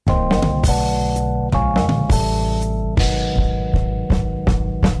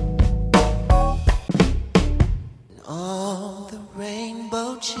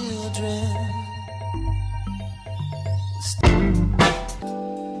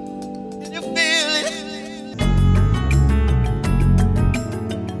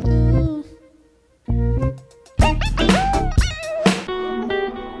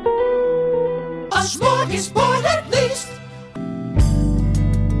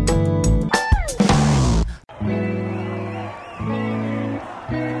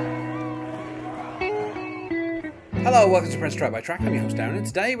Hello, welcome to Prince Track by Track. I'm your host Darren, and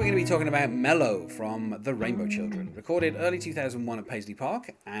today we're going to be talking about Mellow from The Rainbow Children, recorded early 2001 at Paisley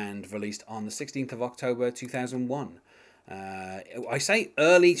Park and released on the 16th of October 2001. I say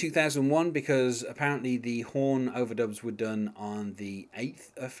early 2001 because apparently the horn overdubs were done on the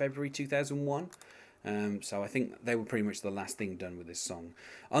 8th of February 2001. So I think they were pretty much the last thing done with this song.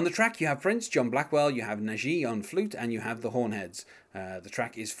 On the track you have Prince, John Blackwell, you have Najee on flute, and you have the Hornheads. The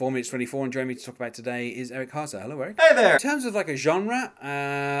track is 4 minutes 24, and joining me to talk about today is Eric Harzer. Hello, Eric. Hey there! In terms of like a genre,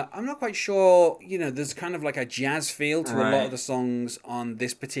 I'm not quite sure, there's kind of like a jazz feel to a lot of the songs on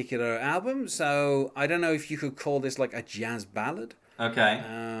this particular album, so I don't know if you could call this like a jazz ballad.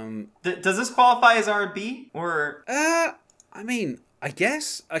 Okay. Does this qualify as R&B, or...? I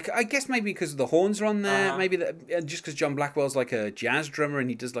guess maybe because the horns are on there. Maybe just because John Blackwell's like a jazz drummer and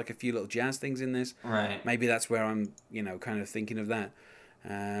he does like a few little jazz things in this. Right. Maybe that's where I'm, kind of thinking of that.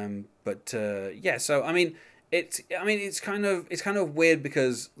 Yeah. So it's kind of weird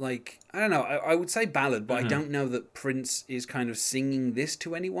because like I don't know. I would say ballad, but I don't know that Prince is kind of singing this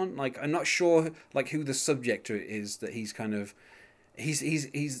to anyone. Like I'm not sure like who the subject to it is that he's kind of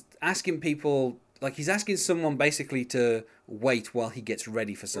he's asking people. Like, he's asking someone basically to wait while he gets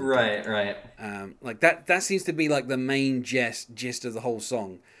ready for something. Right. Like, that seems to be, like, the main gist of the whole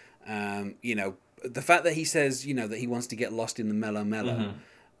song. The fact that he says, that he wants to get lost in the mellow,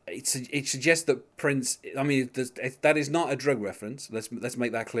 it suggests that Prince... I mean, that is not a drug reference. Let's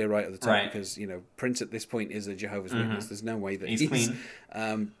make that clear right at the top. Right. Because, Prince at this point is a Jehovah's Witness. There's no way that he's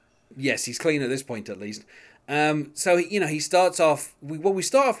clean. Yes, he's clean at this point, at least. So he starts off. We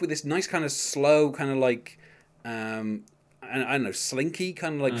start off with this nice kind of slow, kind of like, I don't know, slinky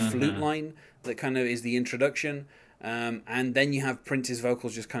kind of like flute line that kind of is the introduction, and then you have Prince's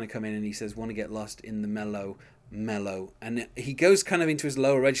vocals just kind of come in, and he says, "Want to get lost in the mellow," and he goes kind of into his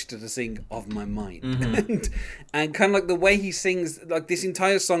lower register to sing "Of My Mind," and kind of like the way he sings, like this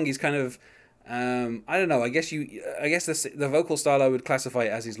entire song is kind of. I don't know. I guess the vocal style I would classify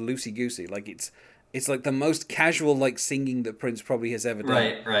it as is loosey goosey. Like it's like the most casual like singing that Prince probably has ever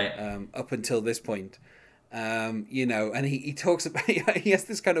done. Right. Up until this point, and he talks about he has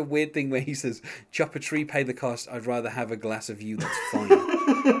this kind of weird thing where he says, "Chop a tree, pay the cost. I'd rather have a glass of you. That's fine."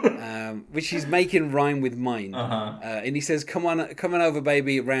 Which he's making rhyme with mind. And he says, "Come on over,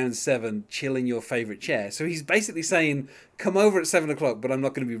 baby. Round 7, chill in your favorite chair." So he's basically saying, "Come over at 7:00, but I'm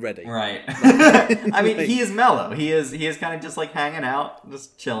not going to be ready." Right. I mean, he is mellow. He is kind of just like hanging out,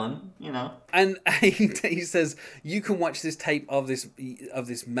 just chilling, And he says, "You can watch this tape of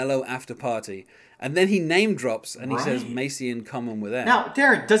this mellow after party." And then he name drops and he says Macy and Common were there. Now,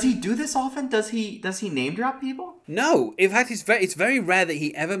 Darren, does he do this often? Does he name drop people? No. In fact, it's very rare that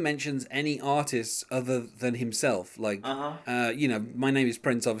he ever mentions any artists other than himself. Like, My Name is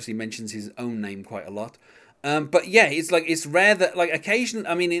Prince obviously mentions his own name quite a lot. But yeah, it's rare that like occasionally.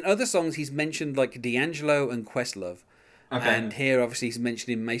 I mean, in other songs he's mentioned like D'Angelo and Questlove, and here obviously he's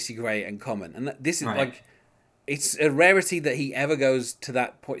mentioning Macy Gray and Common, and this is like it's a rarity that he ever goes to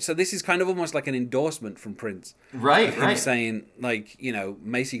that point. So this is kind of almost like an endorsement from Prince, right? Him saying like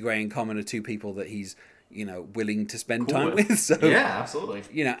Macy Gray and Common are two people that he's willing to spend time with. So yeah, absolutely.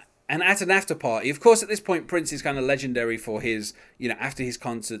 And at an after party, of course, at this point, Prince is kind of legendary for his, after his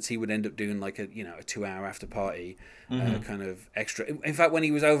concerts, he would end up doing like a 2-hour after party, kind of extra. In fact, when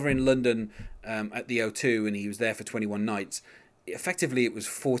he was over in London at the O2 and he was there for 21 nights, effectively it was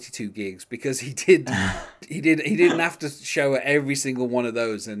 42 gigs because he didn't have to show at every single one of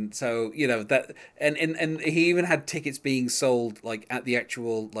those, and so that and he even had tickets being sold like at the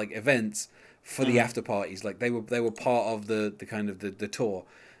actual like events for the after parties, like they were part of the kind of the tour.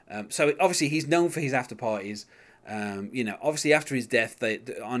 So obviously he's known for his after parties. Obviously after his death,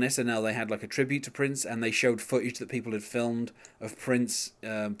 on SNL they had like a tribute to Prince, and they showed footage that people had filmed of Prince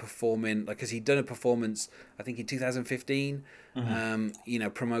performing, like because he'd done a performance I think in 2015,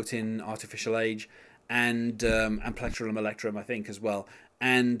 promoting Artificial Age and Plectrum Electrum I think as well.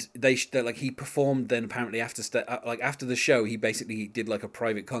 And they like he performed then apparently after the show he basically did like a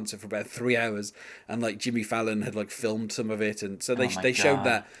private concert for about 3 hours, and like Jimmy Fallon had like filmed some of it, and so they showed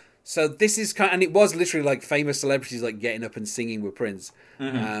that. So this is and it was literally like famous celebrities like getting up and singing with Prince,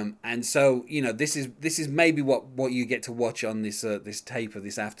 and so this is maybe what you get to watch on this tape of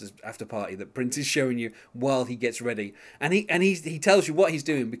this after party that Prince is showing you while he gets ready, and he tells you what he's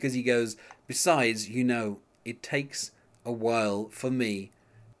doing because he goes, besides it takes a while for me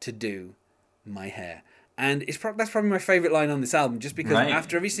to do my hair. And that's probably my favorite line on this album, just because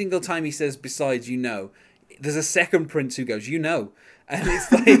after every single time he says besides there's a second Prince who goes, and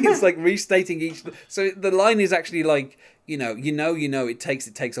it's like restating each. So the line is actually like, it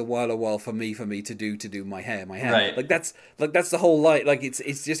takes a while for me to do my hair. Right. Like that's the whole line. Like it's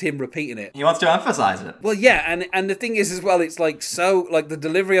just him repeating it. He wants to emphasize it. Well, yeah, and the thing is as well, it's like so like the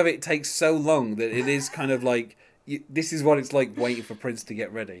delivery of it takes so long that it is kind of like this is what it's like waiting for Prince to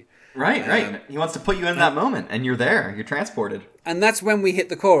get ready. Right. He wants to put you in that moment, and you're there. You're transported. And that's when we hit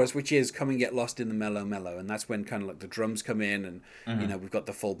the chorus, which is "Come and Get Lost in the Mellow Mellow," and that's when kind of like the drums come in, and we've got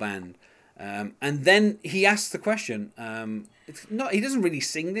the full band. And then he asks the question. He doesn't really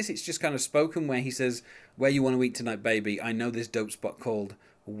sing this; it's just kind of spoken, where he says, "Where you want to eat tonight, baby? I know this dope spot called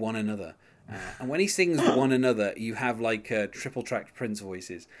One Another." And when he sings One Another, you have like triple tracked Prince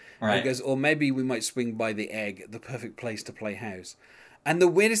voices. Right. He goes, "Or maybe we might swing by the Egg, the perfect place to play house." And the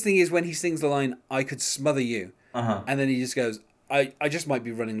weirdest thing is when he sings the line, "I could smother you," and then he just goes, I just might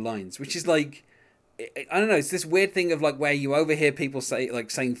be running lines," which is like, I don't know, it's this weird thing of like where you overhear people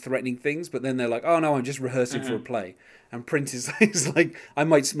saying threatening things, but then they're like, "Oh no, I'm just rehearsing for a play." And Prince is like, "I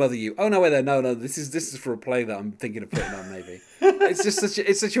might smother you." "Oh no, wait there, no, this is for a play that I'm thinking of putting on maybe." It's just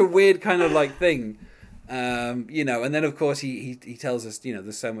such a weird kind of like thing. And then of course he tells us,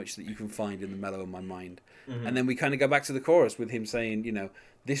 there's so much that you can find in the mellow of my mind. And then we kind of go back to the chorus with him saying,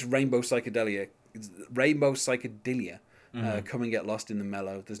 this rainbow psychedelia, come and get lost in the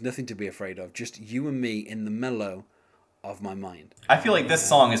mellow. There's nothing to be afraid of, just you and me in the mellow of my mind. I feel like this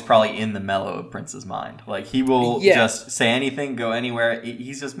song is probably in the mellow of Prince's mind. Like, he will just say anything, go anywhere.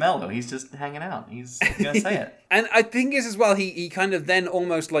 He's just mellow. He's just hanging out. He's going to say it. And I think is as well, he kind of then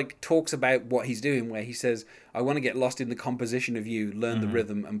almost like talks about what he's doing, where he says, "I want to get lost in the composition of you, learn the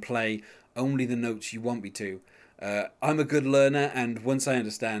rhythm, and play only the notes you want me to. I'm a good learner, and once I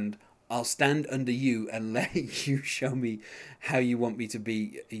understand, I'll stand under you and let you show me how you want me to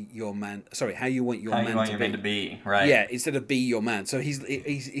be your man." Sorry, how you want your man to be. Right? Yeah, instead of "be your man." So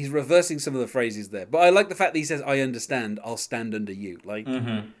he's reversing some of the phrases there. But I like the fact that he says, "I understand. I'll stand under you." Like,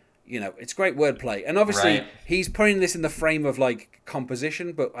 it's great wordplay. And obviously he's putting this in the frame of like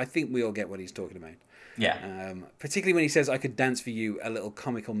composition, but I think we all get what he's talking about. Yeah. Particularly when he says, "I could dance for you a little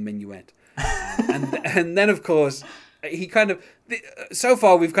comical minuet," and then of course. He kind of, so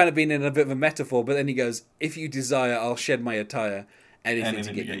far we've kind of been in a bit of a metaphor, but then he goes, "If you desire, I'll shed my attire, anything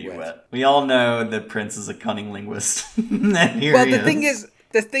to get you wet." We all know that Prince is a cunning linguist. The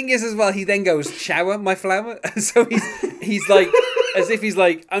thing is as well, he then goes, "Shower, my flower." So he's like, as if he's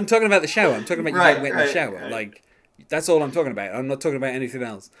like, "I'm talking about the shower. I'm talking about you getting wet in the shower." Right. Like, that's all I'm talking about. I'm not talking about anything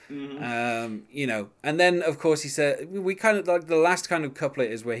else. And then of course he said, we kind of like the last kind of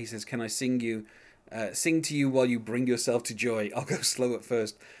couplet is where he says, "Can I sing to you while you bring yourself to joy? I'll go slow at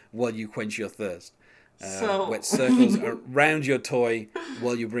first while you quench your thirst. Wet circles around your toy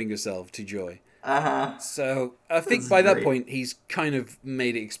while you bring yourself to joy." So I think by that point he's kind of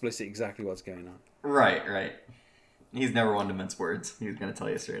made it explicit exactly what's going on. Right. He's never one to mince words. He's going to tell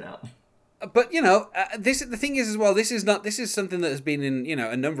you straight out. But the thing is as well. This is something that has been in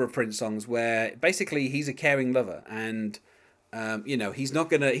a number of Prince songs where basically he's a caring lover, and he's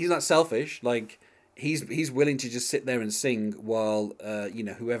not selfish. Like, he's willing to just sit there and sing while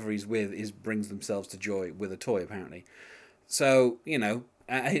whoever he's with brings themselves to joy with a toy, apparently. So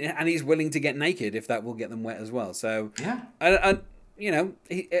and he's willing to get naked if that will get them wet as well. So yeah,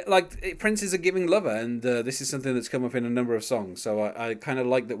 Prince is a giving lover, and this is something that's come up in a number of songs. So I kind of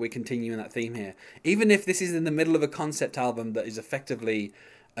like that we're continuing that theme here, even if this is in the middle of a concept album that is effectively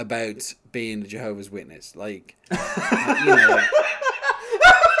about being a Jehovah's Witness. Like,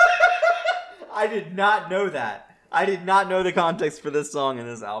 I did not know that. I did not know the context for this song in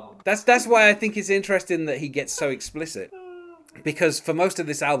this album. That's why I think it's interesting that he gets so explicit. Because for most of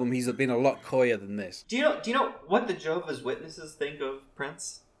this album, he's been a lot coyer than this. Do you know what the Jehovah's Witnesses think of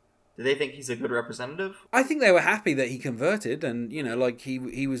Prince? Do they think he's a good representative? I think they were happy that he converted, and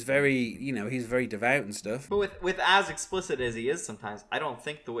he was very he's very devout and stuff. But with as explicit as he is sometimes, I don't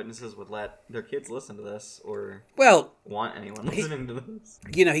think the witnesses would let their kids listen to this or want anyone listening to this.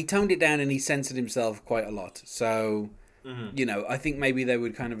 He toned it down and he censored himself quite a lot. So I think maybe they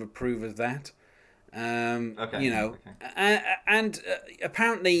would kind of approve of that. Okay. And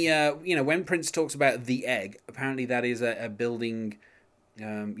apparently, when Prince talks about the Egg, apparently that is a building,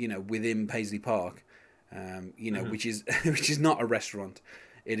 within Paisley Park, which is not a restaurant.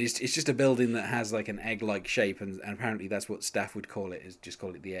 It's just a building that has like an egg-like shape, and apparently that's what staff would call it. Is just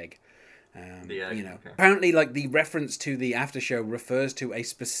call it the Egg. The Egg. Okay. Apparently, like the reference to the after show refers to a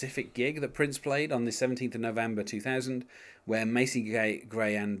specific gig that Prince played on the 17th of November 2000, where Macy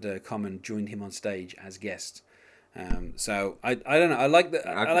Gray and Common joined him on stage as guests. So I don't know. I like that.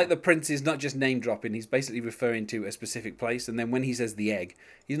 Okay. I like the Prince is not just name dropping. He's basically referring to a specific place, and then when he says the egg,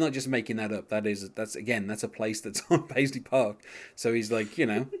 he's not just making that up. That's a place that's on Paisley Park. So he's like,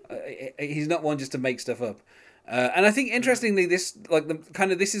 he's not one just to make stuff up. And I think interestingly, this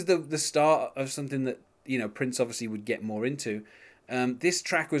this is the start of something that Prince obviously would get more into. This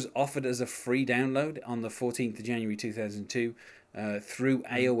track was offered as a free download on the 14th of January 2002 through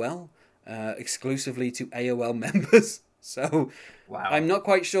AOL. Exclusively to AOL members. So wow. I'm not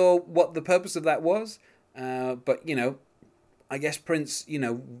quite sure what the purpose of that was, but I guess Prince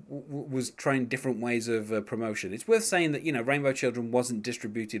was trying different ways of promotion. It's worth saying that Rainbow Children wasn't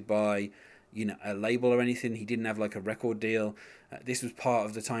distributed by a label or anything. He didn't have like a record deal. This was part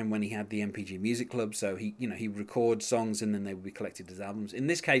of the time when he had the MPG Music Club, so he record songs and then they would be collected as albums. In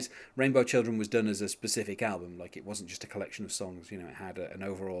this case, Rainbow Children was done as a specific album, like it wasn't just a collection of songs. It had an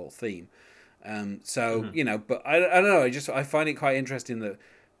overall theme. But I don't know. I find it quite interesting that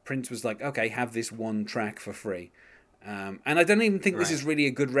Prince was like, okay, have this one track for free. And I don't even think this is really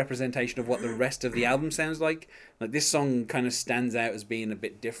a good representation of what the rest of the album sounds like. Like this song kind of stands out as being a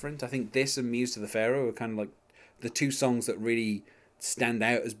bit different. I think this and Muse to the Pharaoh are kind of like the two songs that really stand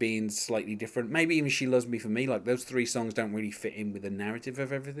out as being slightly different. Maybe even She Loves Me For Me. Like those three songs don't really fit in with the narrative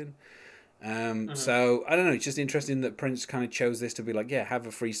of everything. So I don't know. It's just interesting that Prince kind of chose this to be like, yeah, have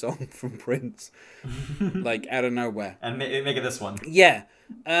a free song from Prince, like out of nowhere, and make it this one. Yeah.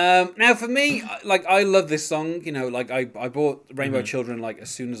 Now for me, like I love this song. I bought Rainbow Children like as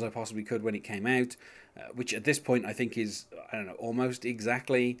soon as I possibly could when it came out, which at this point I think is almost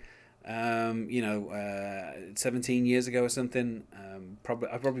exactly 17 years ago or something. I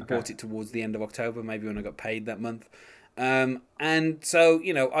probably bought it towards the end of October, maybe when I got paid that month. And so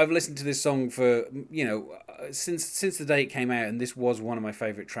I've listened to this song for since the day it came out, and this was one of my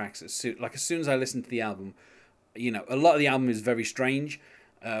favorite tracks. As soon as I listened to the album, a lot of the album is very strange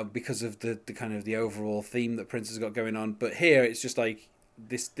because of the kind of the overall theme that Prince has got going on. But here it's just like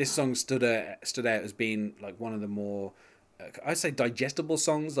this song stood out as being like one of the more I'd say digestible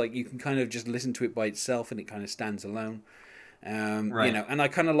songs. Like you can kind of just listen to it by itself and it kind of stands alone. And I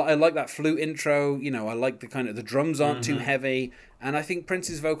kind of I like that flute intro. I like the drums aren't too heavy, and I think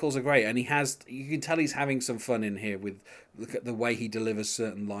Prince's vocals are great. And you can tell he's having some fun in here with the way he delivers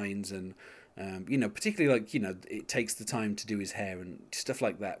certain lines, and particularly it takes the time to do his hair and stuff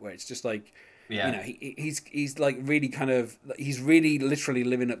like that, where it's just like. Yeah. He's like really he's really literally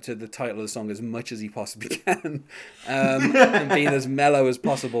living up to the title of the song as much as he possibly can, and being as mellow as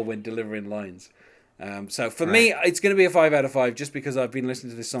possible when delivering lines. So for me, it's going to be a 5 out of 5 just because I've been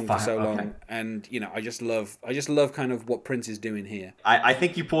listening to this song for so long, and I just love kind of what Prince is doing here. I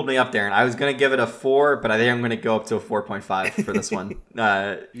think you pulled me up there, and I was going to give it a 4, but I think I'm going to go up to a 4.5 for this one.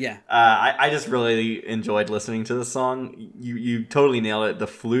 I just really enjoyed listening to this song. You totally nailed it. The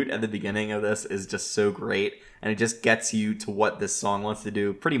flute at the beginning of this is just so great, and it just gets you to what this song wants to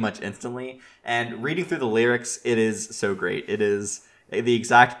do pretty much instantly. And reading through the lyrics, it is so great. It is the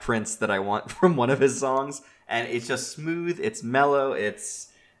exact Prince that I want from one of his songs, and it's just smooth, it's mellow, it's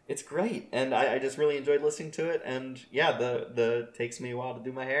great, and I just really enjoyed listening to it. And yeah, the takes me a while to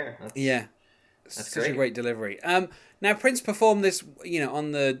do my hair. That's such great. A great delivery. Now Prince performed this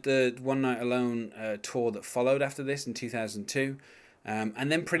on the One Night Alone tour that followed after this in 2002.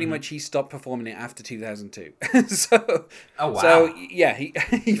 And then pretty much he stopped performing it after 2002. So yeah,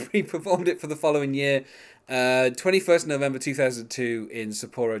 he performed it for the following year. 21st November 2002 in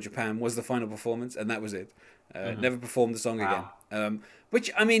Sapporo, Japan was the final performance, and that was it. Never performed the song again.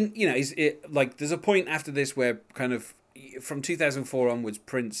 Which, I mean, there's a point after this where kind of from 2004 onwards,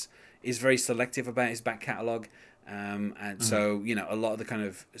 Prince is very selective about his back catalogue. So, a lot of the kind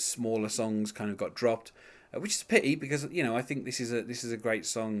of smaller songs kind of got dropped, which is a pity because, I think this is a great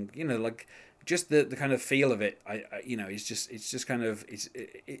song. Just the kind of feel of it,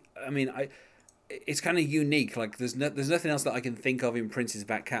 it's kind of unique. Like there's nothing else that I can think of in Prince's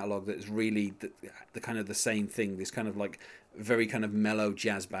back catalogue that is really the kind of the same thing. This kind of like very kind of mellow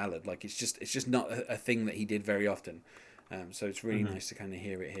jazz ballad. Like it's just not a thing that he did very often. So it's really nice to kind of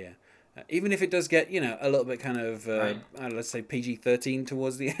hear it here, even if it does get a little bit kind of let's say PG-13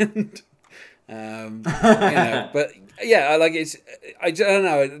 towards the end. But yeah, I don't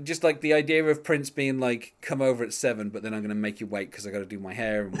know, just like the idea of Prince being like, come over at 7, but then I'm gonna make you wait because I got to do my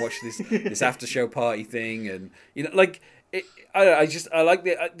hair and watch this after show party thing, and I like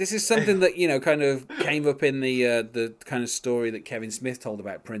this is something that kind of came up in the kind of story that Kevin Smith told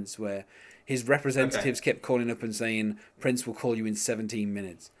about Prince, where his representatives kept calling up and saying Prince will call you in 17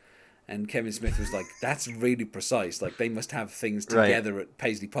 minutes. And Kevin Smith was like, that's really precise. Like, they must have things together at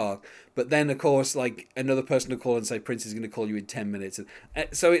Paisley Park. But then, of course, like, another person to call and say, Prince is going to call you in 10 minutes. And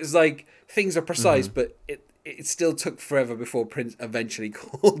so it's like, things are precise, but it still took forever before Prince eventually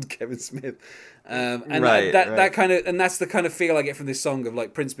called Kevin Smith. That kind of, and that's the kind of feel I get from this song of,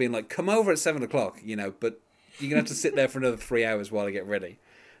 like, Prince being like, come over at 7 o'clock, you know, but you're going to have to sit there for another 3 hours while I get ready.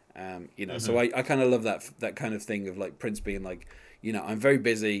 You know, so I kind of love that kind of thing of, like, Prince being like, you know, I'm very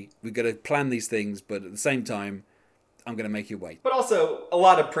busy. We've got to plan these things, but at the same time, I'm going to make you wait. But also, a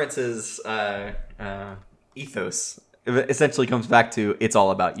lot of Prince's ethos essentially comes back to it's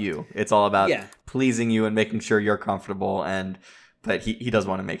all about you. It's all about pleasing you and making sure you're comfortable. But he does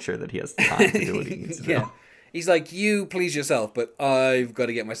want to make sure that he has the time to do what he needs to do. He's like, you please yourself, but I've got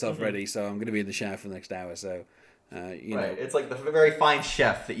to get myself ready, so I'm going to be in the shower for the next hour. So, you know, it's like the very fine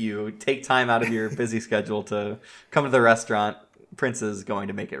chef that you take time out of your busy schedule to come to the restaurant. Prince is going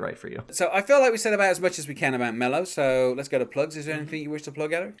to make it right for you. So I feel like we said about as much as we can about Mello, so let's go to plugs. Is there anything you wish to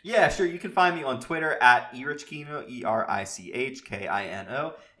plug, Eric? Yeah, sure. You can find me on Twitter at Erichkino,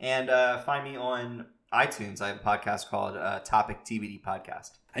 ERICHKINO, and find me on iTunes. I have a podcast called Topic TBD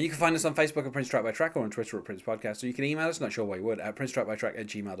Podcast. And you can find us on Facebook at Prince Track by Track or on Twitter at Prince Podcast. Or you can email us, not sure why you would, at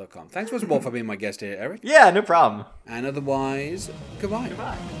princetrackbytrack@gmail.com. Thanks once more for being my guest here, Eric. Yeah, no problem. And otherwise, goodbye.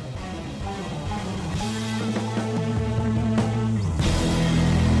 Goodbye.